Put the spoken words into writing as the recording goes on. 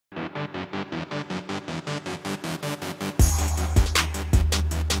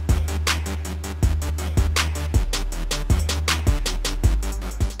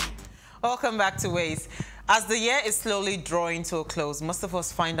Welcome back to Ways. As the year is slowly drawing to a close, most of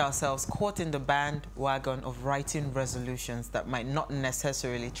us find ourselves caught in the bandwagon of writing resolutions that might not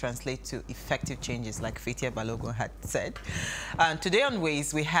necessarily translate to effective changes, like Fatia Balogun had said. Today on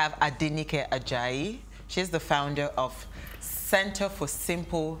Ways, we have Adenike Ajayi. She's the founder of Center for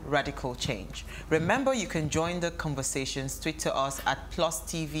Simple Radical Change. Remember, you can join the conversations, tweet to us at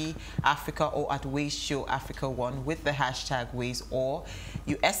 +TV Africa or at Ways Show Africa 1 with the hashtag Ways, or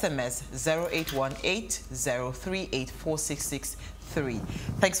you SMS 0818-038-4663.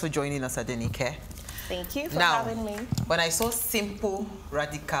 Thanks for joining us, Adenike. Thank you for having me. When I saw simple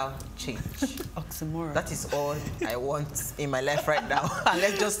radical change, oxymoron, that is all I want in my life right now. And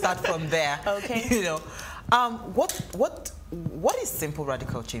let's just start from there. Okay. You know, what is simple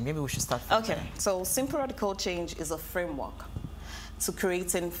radical change? Maybe we should start from there. So simple radical change is a framework to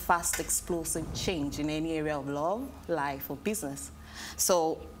creating fast, explosive change in any area of love, life, or business.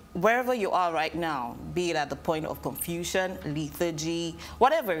 So wherever you are right now, be it at the point of confusion, lethargy,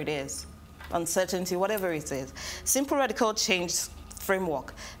 whatever it is, uncertainty, whatever it is, simple radical change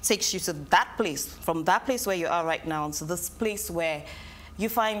framework takes you to that place, from that place where you are right now to this place where you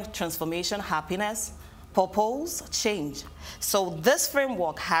find transformation, happiness, purpose, change. So this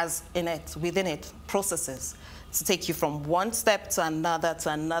framework has within it processes to take you from one step to another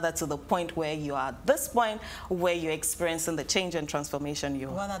to the point where you are at this point where you're experiencing the change and transformation you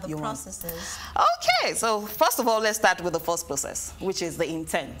want. What are the processes? Okay, so first of all, let's start with the first process, which is the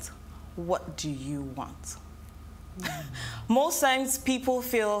intent. What do you want? Most times people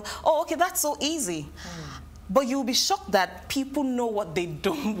feel, oh, okay, that's so easy. But you'll be shocked that people know what they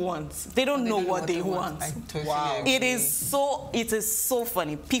don't want. They don't know what they want. I totally agree. It is so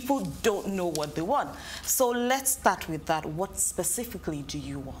funny. People don't know what they want. So let's start with that. What specifically do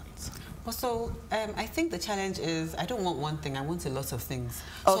you want? Well, so I think the challenge is I don't want one thing. I want a lot of things.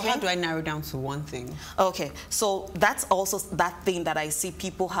 Okay. So how do I narrow down to one thing? Okay, so that's also that thing that I see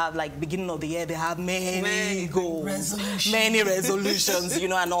people have, like beginning of the year, they have many goals, many resolutions, you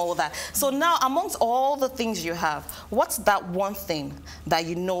know, and all that. So now amongst all the things you have, what's that one thing that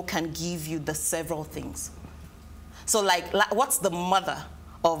you know can give you the several things? So like what's the mother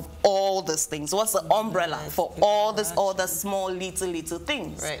of all these things? What's the umbrella for all the small little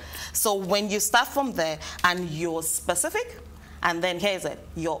things? Right. So when you start from there and you're specific, and then here's it,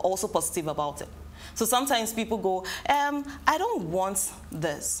 you're also positive about it. So sometimes people go, I don't want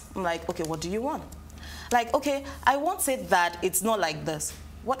this. I'm like, okay, what do you want? Like, okay, I want it that it's not like this.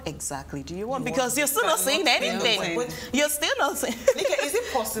 What exactly do you want? Because you're still not saying anything. You're still not saying. Nika, is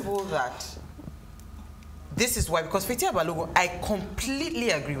it possible that this is why, because Fatia Balogun, I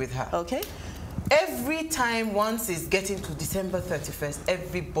completely agree with her. Okay. Every time once it's getting to December 31st,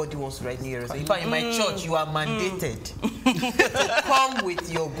 everybody wants to write New Year's. In fact, in my church, you are mandated to come with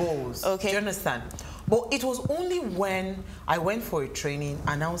your goals. Okay. Do you understand? But it was only when I went for a training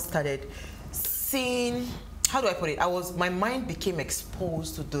and now started seeing, how do I put it? My mind became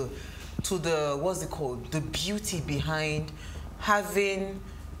exposed to the what's it called? The beauty behind having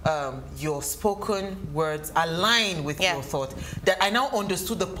your spoken words align with your thought, that I now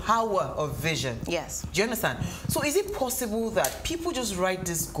understood the power of vision. Yes. Do you understand? So is it possible that people just write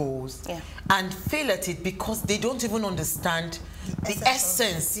these goals and fail at it because they don't even understand the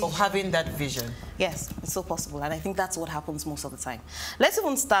essence of having that vision? Yes, it's so possible, and I think that's what happens most of the time. Let's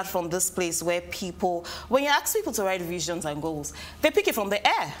even start from this place where people, when you ask people to write visions and goals, they pick it from the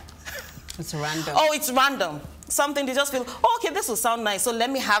air. It's random. Oh, it's random. Something they just feel, oh, okay, this will sound nice, so let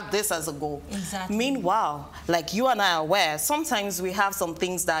me have this as a goal. Exactly. Meanwhile, like you and I are aware, sometimes we have some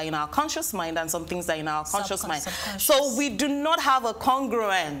things that are in our conscious mind and some things that are in our conscious mind. So we do not have a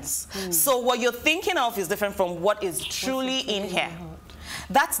congruence. So what you're thinking of is different from what is truly in here.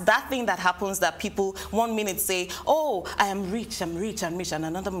 That's that thing that happens that people 1 minute say, oh, I am rich, I'm rich, I'm rich, and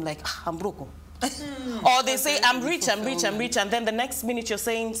another minute like, I'm broke. Or they say, I'm rich, I'm rich, I'm rich, and then the next minute you're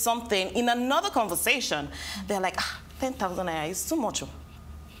saying something in another conversation. They're like, 10,000 naira is too much.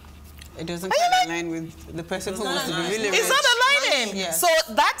 It doesn't quite align with the person who wants to be really rich. It's not aligning. Yes. So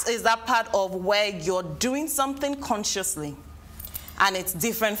that is that part of where you're doing something consciously, and it's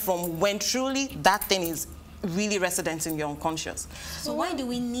different from when truly that thing is really resident in your unconscious. So why do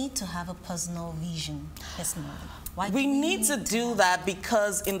we need to have a personal vision, personally? We need to do that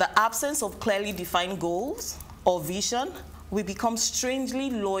because in the absence of clearly defined goals or vision, we become strangely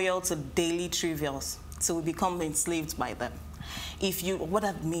loyal to daily trivials. So we become enslaved by them. What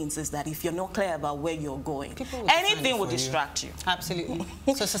that means is that if you're not clear about where you're going, anything will distract you. Absolutely.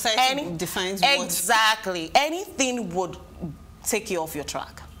 So society defines what? Exactly. Anything would take you off your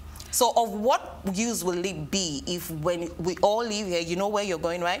track. So of what use will it be if when we all leave here, you know where you're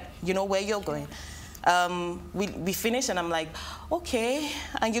going, right? You know where you're going. We finish and I'm like, okay.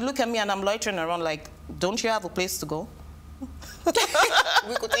 And you look at me and I'm loitering around like, don't you have a place to go?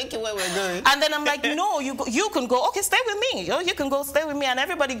 We could take you where we're going. And then I'm like, no, you can go. Okay, stay with me. You can go, stay with me. And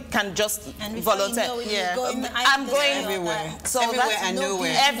everybody can just volunteer. I'm going everywhere. So everywhere that's and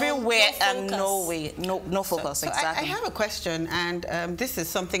nowhere. Everywhere and nowhere. No focus, So exactly. I have a question, and this is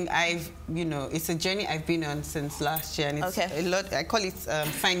something it's a journey I've been on since last year, and it's a lot. I call it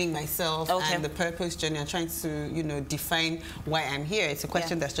finding myself and the purpose journey. I'm trying to, define why I'm here. It's a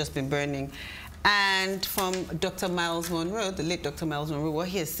question that's just been burning. And from Dr. Miles Monroe, the late Dr. Miles Monroe, what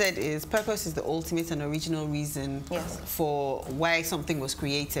he has said is purpose is the ultimate and original reason for why something was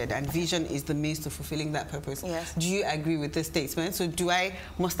created, and vision is the means to fulfilling that purpose. Yes. Do you agree with this statement? So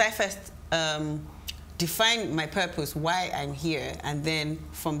must I first define my purpose, why I'm here, and then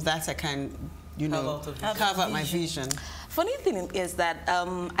from that I can, carve out my vision? Funny thing is that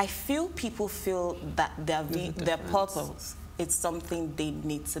I feel people feel that their purpose, it's something they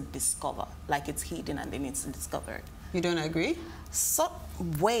need to discover, like it's hidden and they need to discover it. You don't agree?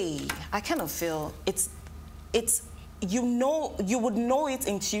 I kind of feel it's you would know it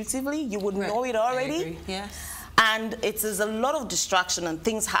intuitively, you would know it already. I agree. Yes. And it is a lot of distraction and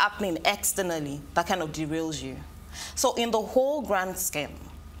things happening externally that kind of derails you. So in the whole grand scheme,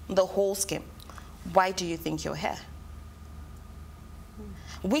 why do you think you're here?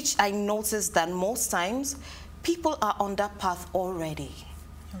 Which I noticed that most times people are on that path already.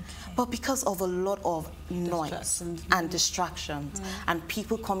 Okay. But because of a lot of noise and distractions and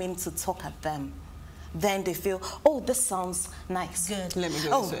people coming to talk at them, then they feel, oh, this sounds nice. Good. Let me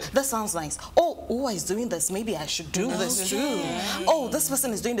go this way. This sounds nice. Oh, who is doing this? Maybe I should do this too. Oh, this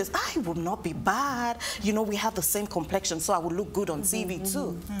person is doing this. I would not be bad. We have the same complexion, so I would look good on TV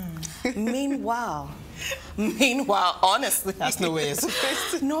too. Meanwhile, honestly, that's no way you're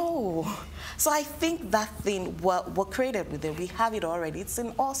supposed to. No. So I think that thing, we're created with it. We have it already. It's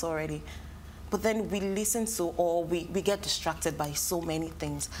in us already. But then we listen to, or we get distracted by so many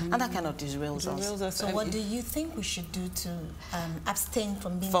things, and that kind of derails us. So what do you think we should do to abstain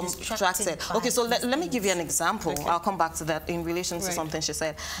from being distracted? Okay, so let me give you an example. Okay. I'll come back to that in relation to something she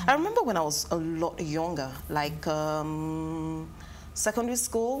said. I remember when I was a lot younger, like secondary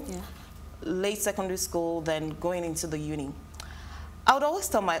school, late secondary school, then going into the uni. I would always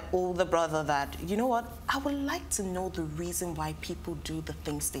tell my older brother that, you know what, I would like to know the reason why people do the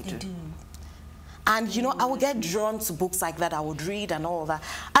things they do. And, I would get drawn to books like that. I would read and all that.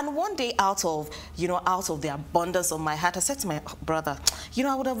 And one day, out of the abundance of my heart, I said to my brother,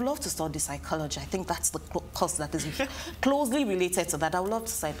 I would have loved to study psychology. I think that's the course that is closely related to that. I would love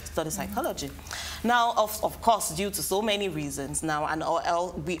to study psychology. Now, of course, due to so many reasons now, and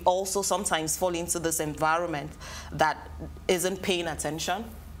we also sometimes fall into this environment that isn't paying attention.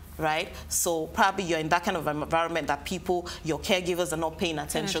 Right? So probably you're in that kind of environment that your caregivers are not paying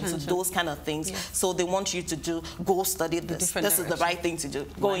attention to those kind of things. Yes. So they want you to go study this. This is the right thing to do.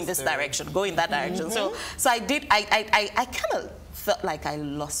 Go in this direction. Go in that direction. So I kind of felt like I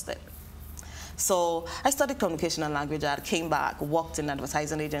lost it. So I studied communication and language. I came back, worked in an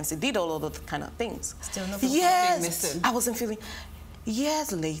advertising agency, did all of those kind of things. Still not I wasn't feeling.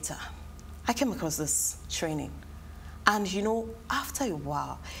 Years later, I came across this training. And after a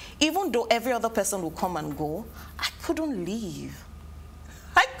while, even though every other person will come and go, I couldn't leave.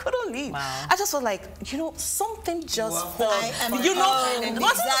 Wow. I just felt like, something just felt,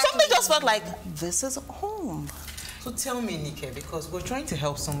 something just felt like, this is home. So tell me, Nike, because we're trying to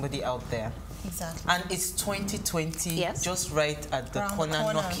help somebody out there. Exactly. And it's 2020, just right at the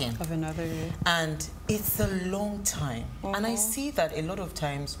corner knocking of another year. And it's a long time. And I see that a lot of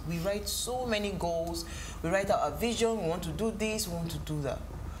times we write so many goals. We write out a vision. We want to do this. We want to do that.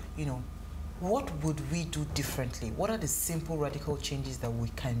 What would we do differently? What are the simple, radical changes that we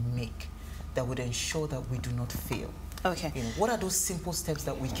can make that would ensure that we do not fail? Okay. What are those simple steps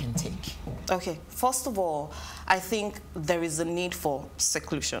that we can take? Okay. First of all, I think there is a need for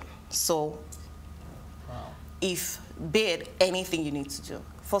seclusion. So, be it anything you need to do,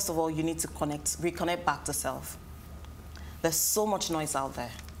 first of all, you need to reconnect back to self. There's so much noise out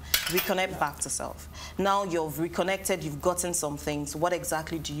there. Reconnect back to self. Now you've reconnected, you've gotten some things. What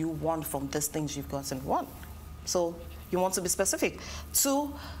exactly do you want from these things you've gotten? One, so you want to be specific.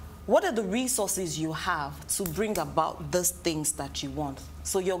 Two, what are the resources you have to bring about these things that you want?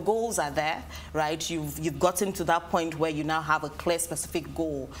 So your goals are there, right? You've gotten to that point where you now have a clear, specific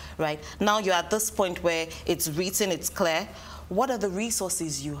goal, right? Now you're at this point where it's written, it's clear. What are the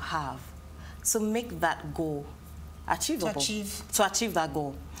resources you have to make that goal achievable to achieve that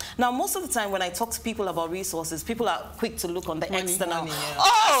goal. Now, most of the time when I talk to people about resources, people are quick to look on the external.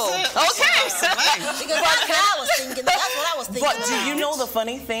 Oh, okay. Because that's what I was thinking. That's what I was thinking. But do you know the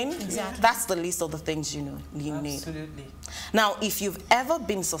funny thing? Exactly. That's the least of the things you need. Absolutely. Now, if you've ever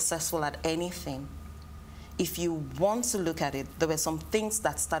been successful at anything, if you want to look at it, there were some things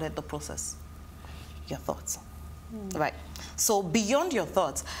that started the process. Your thoughts. Right. So beyond your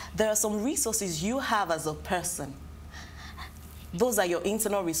thoughts, there are some resources you have as a person. Those are your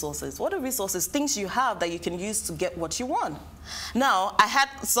internal resources. What are resources? Things you have that you can use to get what you want. Now, I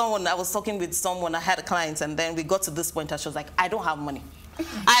was talking with someone, I had a client, and then we got to this point and she was like, I don't have money.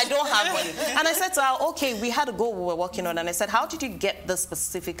 I don't have money. And I said to her, okay, we had a goal we were working on. And I said, how did you get the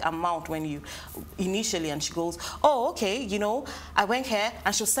specific amount when you initially? And she goes, oh, okay, you know, I went here,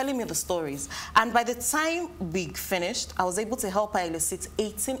 and she was telling me the stories. And by the time we finished, I was able to help her elicit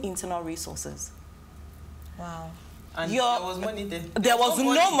 18 internal resources. Wow. And there was money there. There was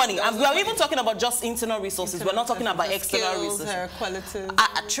no money. And we are even talking about just internal resources. We're not talking about external resources. Her qualities.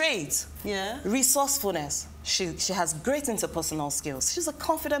 Traits. Yeah. Resourcefulness. She has great interpersonal skills. She's a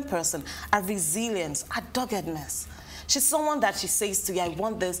confident person. A resilience. A doggedness. She's someone that she says to you, I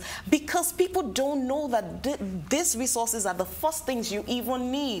want this. Because people don't know that these resources are the first things you even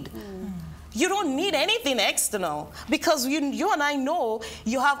need. You don't need anything external. Because you and I know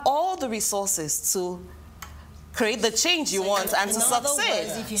you have all the resources to create the change you want and to succeed.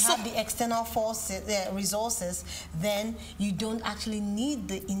 Words, if you have the external forces, resources, then you don't actually need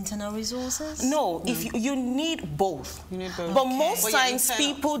the internal resources? No, if you need both. You need both. But most times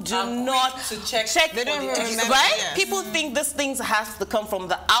people do not check. They don't remember, right? yes. People think these things have to come from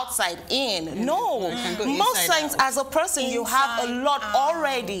the outside in. No. Most times as a person you have a lot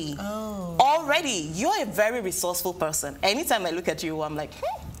already. Already. You're a very resourceful person. Anytime I look at you, I'm like,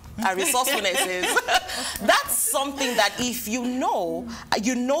 our resourcefulness is. That's something that if you know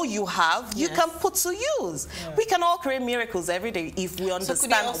you have, you can put to use. Yeah. We can all create miracles every day if we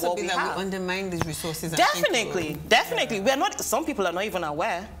understand what we have. We undermine these resources. Definitely, definitely. We are not. Some people are not even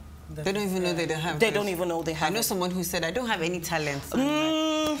aware. They don't even know they don't have. They don't even know they have. I know someone who said, "I don't have any talents."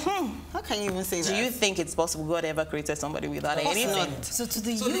 How can you even say that? Do you think it's possible God ever created somebody without anything? So to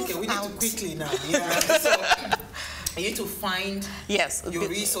the youth we need to quickly now. Yeah. So, you need to find your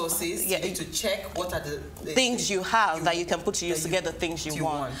resources. You need to check what are the things you have that you can put to use to get the things you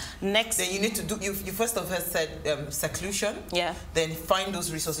want. Next, then you need to do. You first of all said seclusion. Yeah. Then find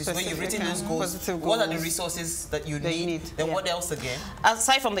those resources. When you've written those goals, what are the resources that you need? Then what else again?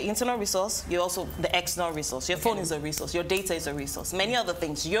 Aside from the internal resource, you also the external resource. Your phone is a resource. Your data is a resource. Many other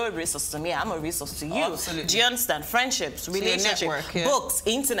things. You're a resource to me. I'm a resource to you. Absolutely. Do you understand? Friendships, relationships, books,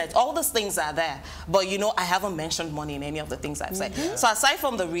 internet. All those things are there. But you know, I haven't mentioned money in any of the things I've said. So aside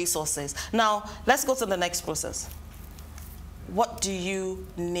from the resources, now let's go to the next process. What do you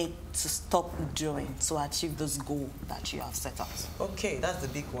need to stop doing to achieve this goal that you have set out? Okay, that's the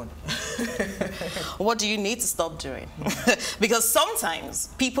big one. What do you need to stop doing? Because sometimes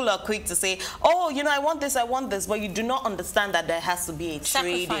people are quick to say, oh, you know, I want this, but you do not understand that there has to be a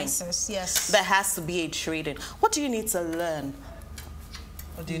trading. Sacrifices, yes. There has to be a trading. What do you need to learn?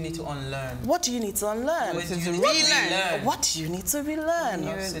 What do you need to unlearn? What do you need to unlearn? What do you need to relearn? What do you need to relearn?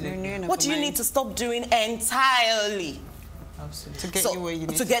 Absolutely. What do you need to stop doing entirely? Absolutely. To get you where you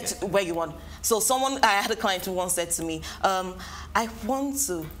need to get where you want. So I had a client who once said to me, I want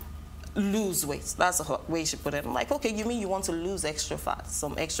to lose weight. That's the way she put it. I'm like, okay, you mean you want to lose extra fat,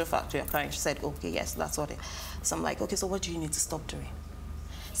 some extra fat to your client? She said, okay, yes, that's what it is. So I'm like, okay, so what do you need to stop doing?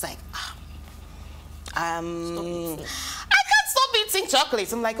 It's like, I can't stop eating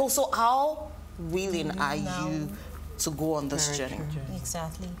chocolate. I'm like, oh, so how willing are you to go on this journey?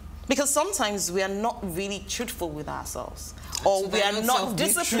 Exactly. Because sometimes we are not really truthful with ourselves, or we are not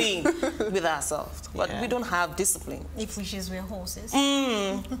disciplined with ourselves. But we don't have discipline. If wishes were horses.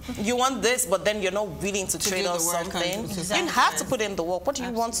 You want this, but then you're not willing to trade off something. You have to put in the work. What do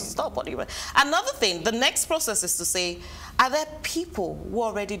you want to stop? What do you want? Another thing, the next process is to say, are there people who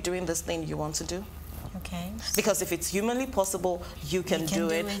are already doing this thing you want to do? Okay. Because if it's humanly possible, you can do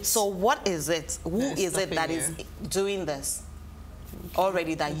it. So what is it? Who is it that is doing this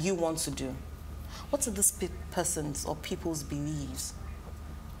already that you want to do? What are this person's or people's beliefs?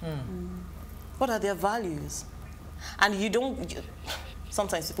 What are their values? And you don't.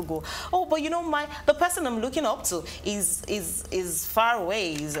 Sometimes people go, oh, but you know, the person I'm looking up to is far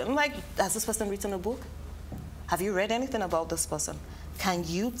away. I'm like, has this person written a book? Have you read anything about this person? Can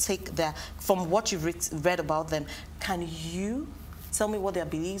you take from what you've read about them, can you tell me what their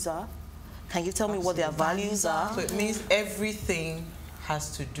beliefs are? Can you tell me what their values are? So it means everything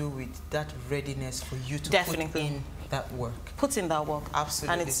has to do with that readiness for you to put in that work. Put in that work.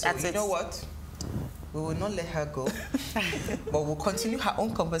 Absolutely. And so you know what? We will not let her go, but we'll continue her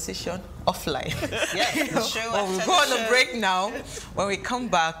own conversation offline. Yes, well, we'll go on a break now. When we come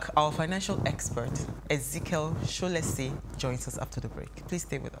back, our financial expert, Ezekiel Sholesi, joins us after the break. Please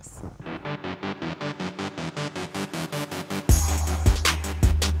stay with us.